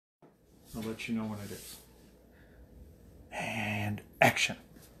I'll let you know when it is. And action.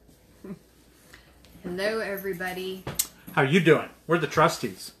 Hello, everybody. How you doing? We're the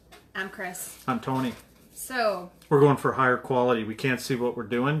trustees. I'm Chris. I'm Tony. So, We're going for higher quality. We can't see what we're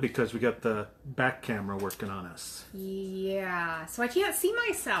doing because we got the back camera working on us. yeah. So I can't see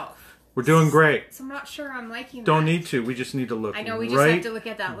myself. We're doing great. So I'm not sure I'm liking Don't that. need to. We just need to look I know, we just right have to look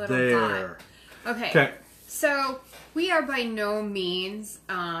at that little there. dot. Okay. Okay. So, we are by no means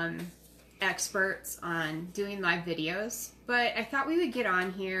experts on doing live videos, but I thought we would get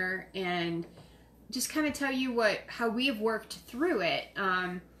on here and just kind of tell you how we've worked through it,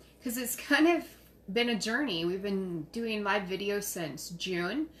 because it's kind of been a journey. We've been doing live videos since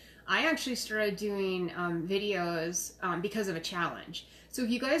June. I actually started doing videos because of a challenge. So if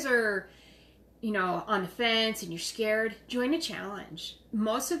you guys are, on the fence and you're scared, join a challenge.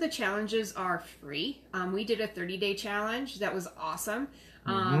 Most of the challenges are free. We did a 30-day challenge. That was awesome.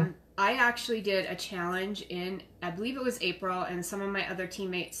 I actually did a challenge in, I believe it was April, and some of my other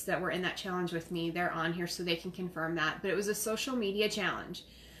teammates that were in that challenge with me, they're on here so they can confirm that. But it was a social media challenge.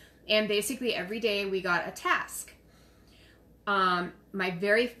 And basically every day we got a task. My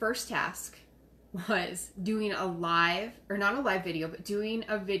very first task was doing a live, or not a live video, but doing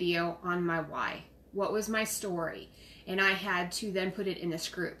a video on my why. What was my story? And I had to then put it in this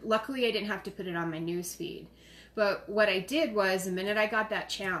group. Luckily, I didn't have to put it on my news feed. But what I did was, the minute I got that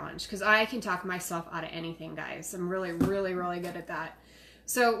challenge, because I can talk myself out of anything, guys. I'm really, really, really good at that.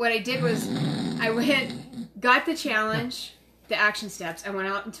 So what I did was, I got the challenge, the action steps. I went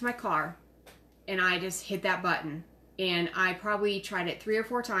out into my car, and I just hit that button. And I probably tried it 3 or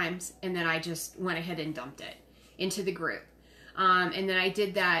 4 times, and then I just went ahead and dumped it into the group. And then I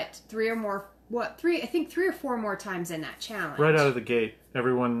did that 3 or 4 more times in that challenge. Right out of the gate,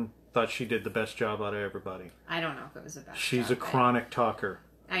 everyone thought she did the best job out of everybody. I don't know if it was the best She's job, a chronic talker.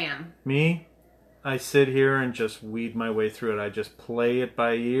 I am. Me, I sit here and just weed my way through it. I just play it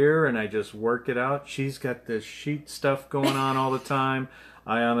by ear and I just work it out. She's got this sheet stuff going on all the time.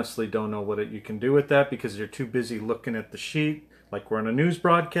 I honestly don't know what you can do with that because you're too busy looking at the sheet. Like we're on a news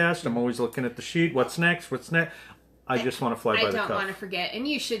broadcast, I'm always looking at the sheet. What's next? What's next? I just want to fly by the cuff. I don't want to forget. And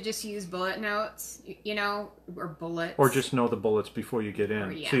you should just use bullet notes, or bullets. Or just know the bullets before you get in,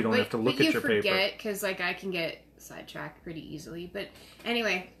 so you don't have to look at your paper. But you forget, because I can get sidetracked pretty easily. But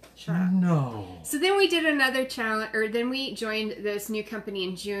anyway, shut up. No. So then we did another challenge, or then we joined this new company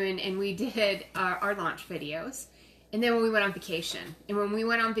in June, and we did our launch videos. And then we went on vacation. And when we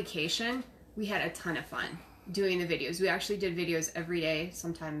went on vacation, we had a ton of fun doing the videos. We actually did videos every day,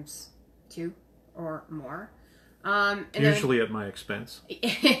 sometimes 2 or more. Usually at my expense.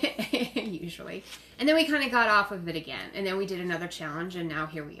 Usually. And then we kind of got off of it again. And then we did another challenge, and now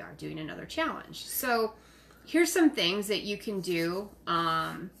here we are doing another challenge. So here's some things that you can do.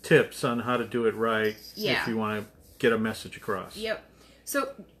 Tips on how to do it right if you want to get a message across. Yep. So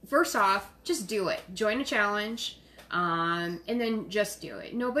first off, just do it. Join a challenge. And then just do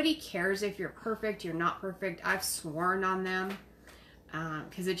it. Nobody cares if you're perfect, you're not perfect. I've sworn on them.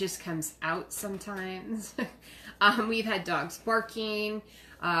 Because it just comes out sometimes. We've had dogs barking.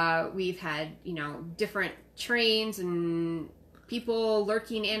 We've had, different trains and people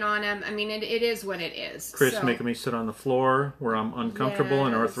lurking in on them. I mean, it is what it is. Chris making me sit on the floor where I'm uncomfortable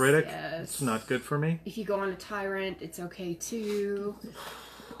and arthritic. Yes. It's not good for me. If you go on a tyrant, it's okay too.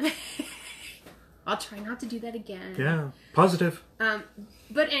 I'll try not to do that again. Yeah, positive.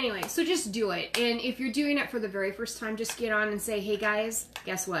 But anyway, so just do it. And if you're doing it for the very first time, just get on and say, hey guys,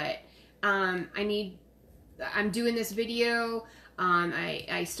 guess what? I'm doing this video.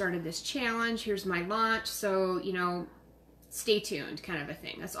 I started this challenge. Here's my launch. So, stay tuned kind of a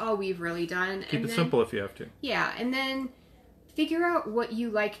thing. That's all we've really done. Keep it simple if you have to. Yeah. And then figure out what you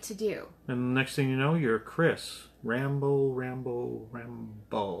like to do. And the next thing you know, you're Chris. Ramble, ramble,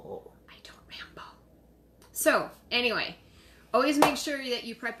 ramble. I don't ramble. So, anyway, always make sure that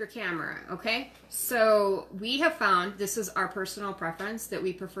you prep your camera, okay? So, we have found, this is our personal preference, that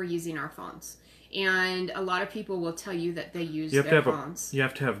we prefer using our phones. And a lot of people will tell you that they use their phones.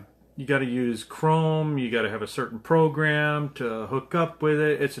 You got to use Chrome, you got to have a certain program to hook up with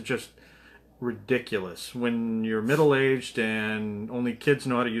it. It's just ridiculous. When you're middle-aged and only kids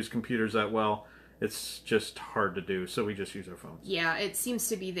know how to use computers that well, it's just hard to do, so we just use our phones. Yeah, it seems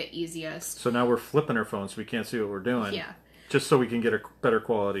to be the easiest. So now we're flipping our phones so we can't see what we're doing. Yeah. Just so we can get a better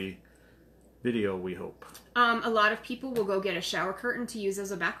quality video, we hope. A lot of people will go get a shower curtain to use as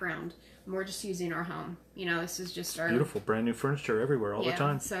a background. We're just using our home. This is just our... Beautiful, brand new furniture everywhere all the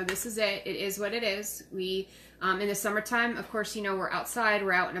time. So this is it. It is what it is. We, in the summertime, of course, we're outside,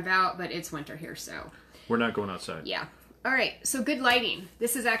 we're out and about, but it's winter here, so... We're not going outside. Yeah. All right, so good lighting.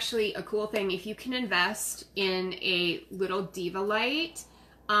 This is actually a cool thing. If you can invest in a little Diva light,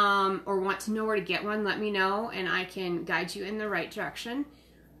 or want to know where to get one, let me know and I can guide you in the right direction.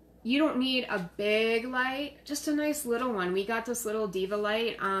 You don't need a big light, just a nice little one. We got this little Diva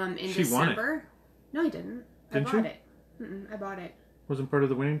light in December. No, I didn't. I bought it. I bought it. Wasn't part of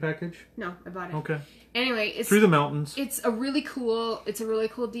the winning package? No, I bought it. Okay. Anyway, it's Through the Mountains. It's a really cool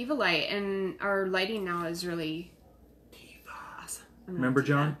Diva light, and our lighting now is really awesome. Remember,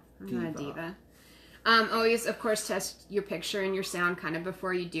 John? I'm not a diva. Always, of course, test your picture and your sound kind of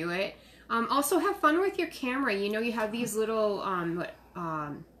before you do it. Also, have fun with your camera. You know, you have these little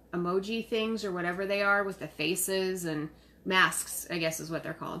emoji things or whatever they are with the faces and masks, I guess is what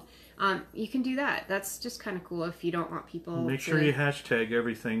they're called. You can do that. That's just kind of cool if you don't want people Make sure you hashtag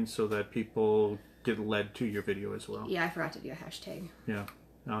everything so that people get led to your video as well. Yeah, I forgot to do a hashtag. Yeah,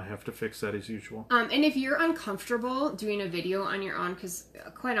 I'll have to fix that as usual. And if you're uncomfortable doing a video on your own, because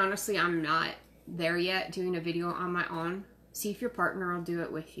quite honestly, I'm not there yet doing a video on my own, see if your partner will do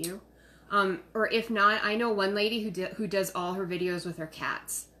it with you. Or if not, I know one lady who does all her videos with her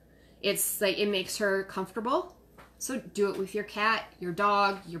cats. It's like, it makes her comfortable. So do it with your cat, your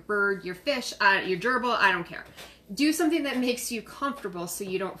dog, your bird, your fish, your gerbil, I don't care. Do something that makes you comfortable so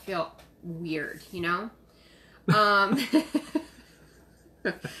you don't feel weird, you know?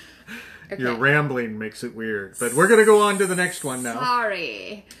 Okay. Your rambling makes it weird. But we're going to go on to the next one now.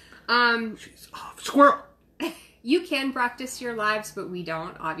 Sorry. She's off. Squirrel! You can practice your lives, but we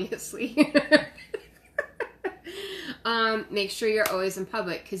don't, obviously. Make sure you're always in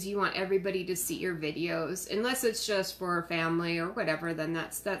public because you want everybody to see your videos. Unless it's just for family or whatever, then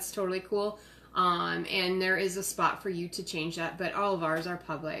that's totally cool. And there is a spot for you to change that, but all of ours are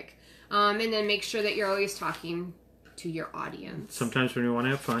public. And then make sure that you're always talking to your audience. Sometimes when you want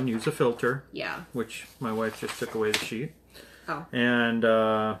to have fun, use a filter. Yeah. Which my wife just took away the sheet. Oh.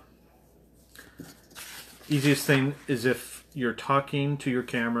 And easiest thing is if you're talking to your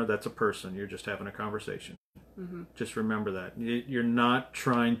camera, that's a person. You're just having a conversation. Mm-hmm. Just remember that. You're not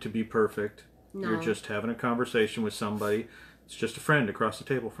trying to be perfect. No. You're just having a conversation with somebody. It's just a friend across the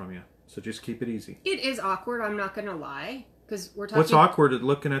table from you. So just keep it easy. It is awkward, I'm not going to lie. Because we're talking... What's awkward at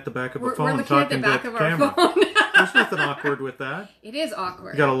looking at the back of a phone we're talking at the back to of the our camera? Phone. There's nothing awkward with that. It is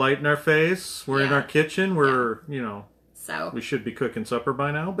awkward. We got a light in our face. We're in our kitchen. We're, you know... So... We should be cooking supper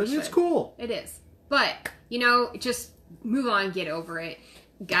by now, but it's cool. It is. But, you know, just move on, get over it.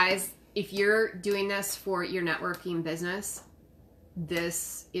 Guys, if you're doing this for your networking business,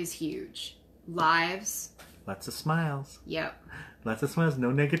 this is huge. Lives. Lots of smiles. Yep. Lots of smiles. No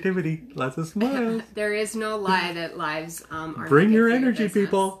negativity. Lots of smiles. There is no lie that lives are Bring your energy,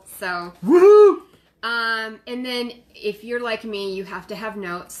 people. So. Woohoo! And then if you're like me, you have to have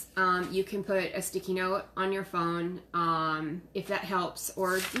notes. You can put a sticky note on your phone, if that helps,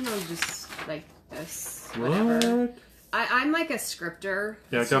 or, you know, just like this, whatever. What? I'm like a scripter.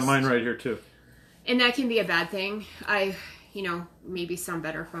 Yeah, I got mine right here too. And that can be a bad thing. You know, maybe sound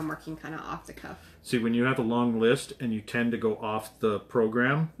better if I'm working kind of off the cuff. See, when you have a long list and you tend to go off the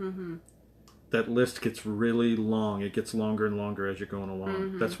program, that list gets really long. It gets longer and longer as you're going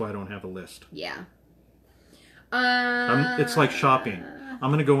along. That's why I don't have a list. Yeah. It's like shopping. I'm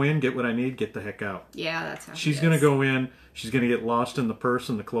going to go in, get what I need, get the heck out. Yeah, that's how she's going to go in. She's going to get lost in the purse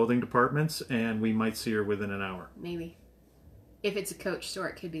and the clothing departments, and we might see her within an hour. Maybe. If it's a Coach store,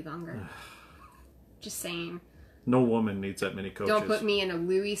 it could be longer. Just saying. No woman needs that many coaches. Don't put me in a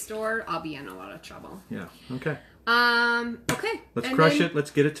Louis store. I'll be in a lot of trouble. Yeah. Okay. Okay. Let's crush it.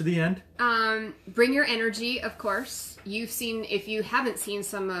 Let's get it to the end. Bring your energy, of course. If you haven't seen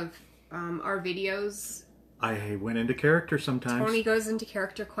some of our videos, I went into character sometimes. Tony goes into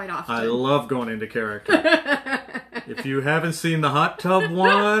character quite often. I love going into character. If you haven't seen the hot tub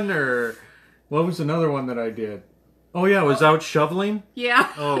one, or what was another one that I did? Oh yeah, it was out shoveling.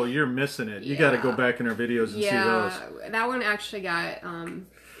 Yeah. Oh, you're missing it. You got to go back in our videos and see those. Yeah, that one actually got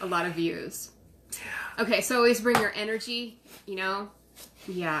a lot of views. Yeah. Okay, so always bring your energy. You know.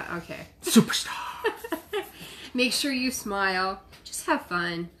 Yeah. Okay. Superstar. Make sure you smile. Just have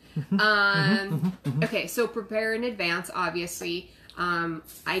fun. Okay, so prepare in advance, obviously.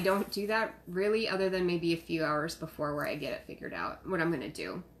 I don't do that really other than maybe a few hours before where I get it figured out what I'm going to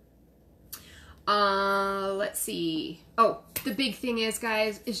do. Let's see. Oh, the big thing is,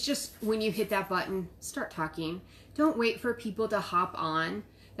 guys, is just when you hit that button, start talking. Don't wait for people to hop on.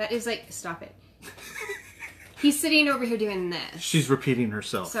 That is like, stop it. He's sitting over here doing this. She's repeating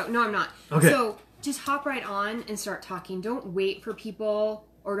herself. So, no, I'm not. Okay. So, just hop right on and start talking. Don't wait for people.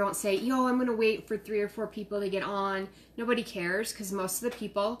 Or don't say, yo, I'm going to wait for 3 or 4 people to get on. Nobody cares because most of the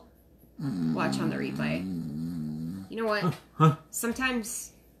people watch on the replay. You know what?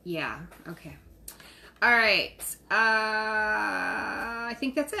 Sometimes, yeah. Okay. All right. I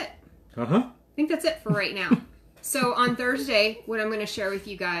think that's it. I think that's it for right now. So on Thursday, what I'm going to share with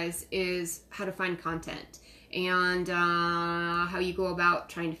you guys is how to find content and how you go about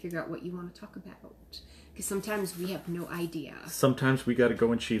trying to figure out what you want to talk about. Because sometimes we have no idea. Sometimes we got to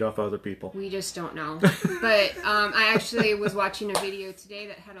go and cheat off other people. We just don't know. But I actually was watching a video today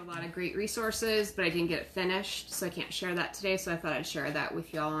that had a lot of great resources, but I didn't get it finished, so I can't share that today. So I thought I'd share that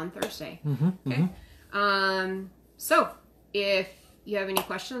with y'all on Thursday. Okay. So if you have any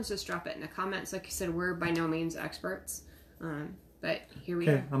questions, just drop it in the comments. Like I said, we're by no means experts, but here we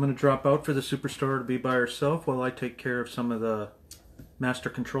are. I'm going to drop out for the Superstar to be by herself while I take care of some of the master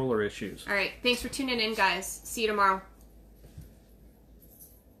controller issues. All right. Thanks for tuning in, guys. See you tomorrow.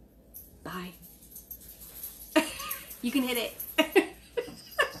 Bye. You can hit it.